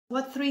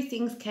What 3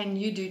 things can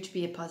you do to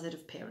be a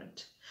positive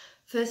parent?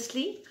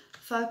 Firstly,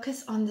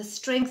 focus on the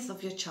strengths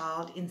of your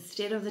child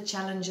instead of the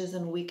challenges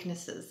and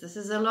weaknesses. This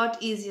is a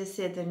lot easier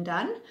said than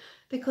done,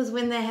 because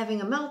when they're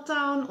having a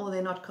meltdown or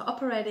they're not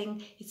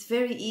cooperating, it's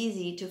very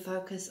easy to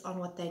focus on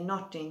what they're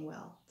not doing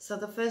well. So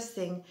the first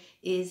thing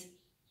is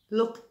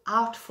look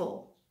out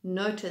for,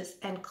 notice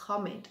and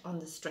comment on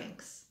the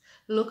strengths.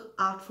 Look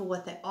out for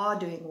what they are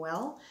doing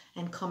well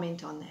and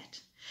comment on that.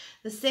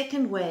 The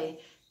second way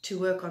to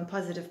work on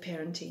positive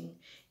parenting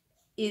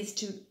is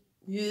to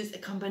use a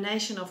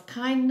combination of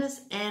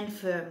kindness and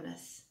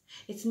firmness.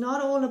 It's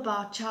not all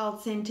about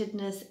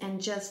child-centeredness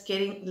and just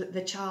getting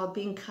the child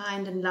being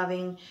kind and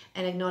loving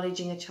and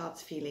acknowledging a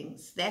child's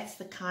feelings. That's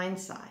the kind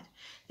side.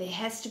 There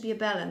has to be a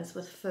balance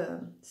with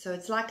firm. So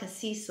it's like a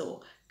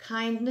seesaw.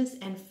 Kindness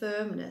and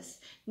firmness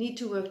need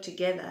to work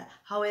together.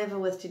 However,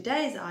 with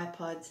today's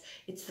iPods,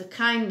 it's the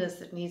kindness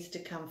that needs to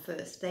come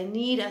first. They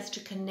need us to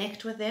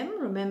connect with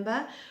them.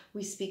 Remember,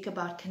 we speak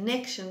about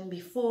connection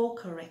before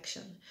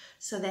correction.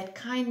 So that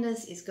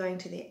kindness is going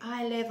to their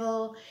eye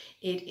level.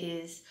 It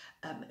is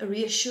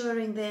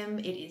reassuring them.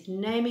 It is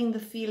naming the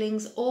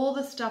feelings. All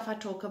the stuff I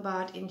talk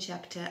about in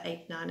chapter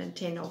 8, 9, and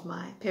 10 of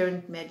my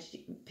Parent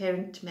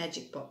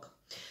Magic book.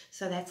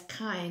 So that's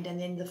kind. And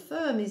then the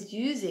firm is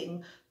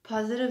using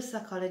positive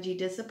psychology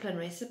discipline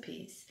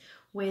recipes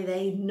where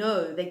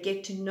they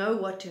get to know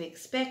what to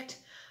expect.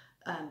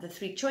 The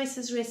 3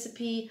 choices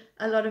recipe,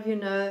 a lot of you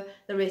know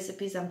the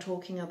recipes I'm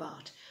talking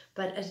about.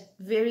 But a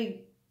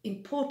very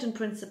important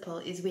principle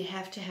is we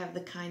have to have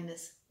the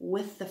kindness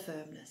with the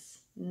firmness,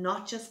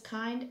 not just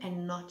kind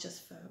and not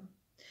just firm.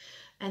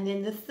 And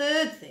then the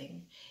third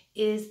thing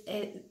is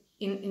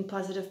in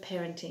positive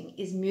parenting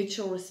is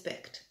mutual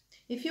respect.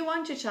 If you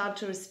want your child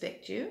to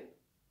respect you,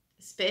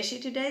 especially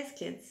today's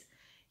kids,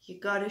 you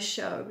got to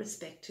show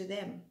respect to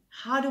them.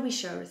 How do we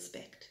show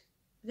respect?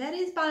 That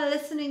is by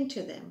listening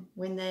to them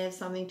when they have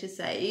something to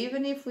say.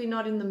 Even if we're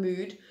not in the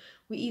mood,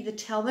 we either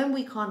tell them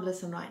we can't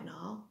listen right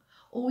now,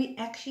 or we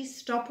actually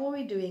stop what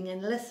we're doing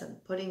and listen,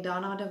 putting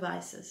down our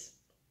devices.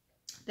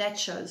 That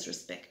shows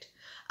respect.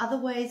 Other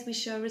ways we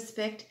show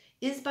respect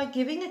is by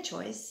giving a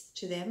choice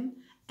to them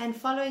and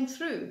following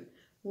through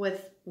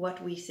with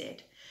what we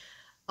said.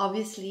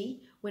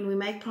 Obviously, when we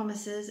make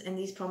promises and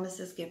these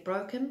promises get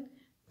broken,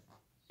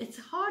 it's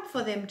hard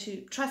for them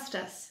to trust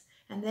us,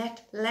 and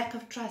that lack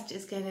of trust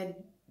is going to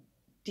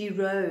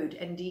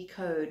derode and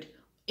decode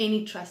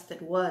any trust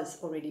that was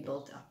already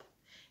built up,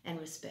 and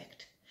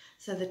respect.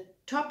 So the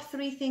top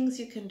 3 things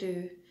you can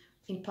do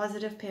in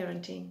positive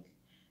parenting,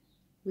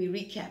 we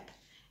recap.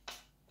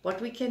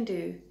 What we can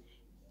do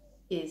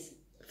is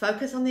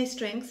focus on their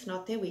strengths,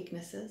 not their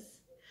weaknesses,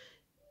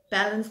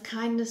 balance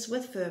kindness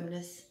with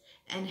firmness,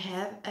 and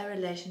have a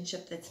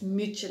relationship that's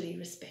mutually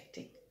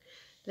respecting.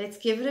 Let's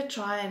give it a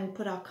try and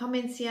put our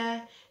comments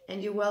here,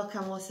 and you're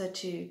welcome also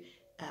to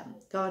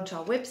go onto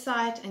our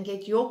website and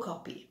get your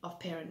copy of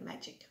Parent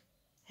Magic.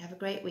 Have a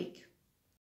great week.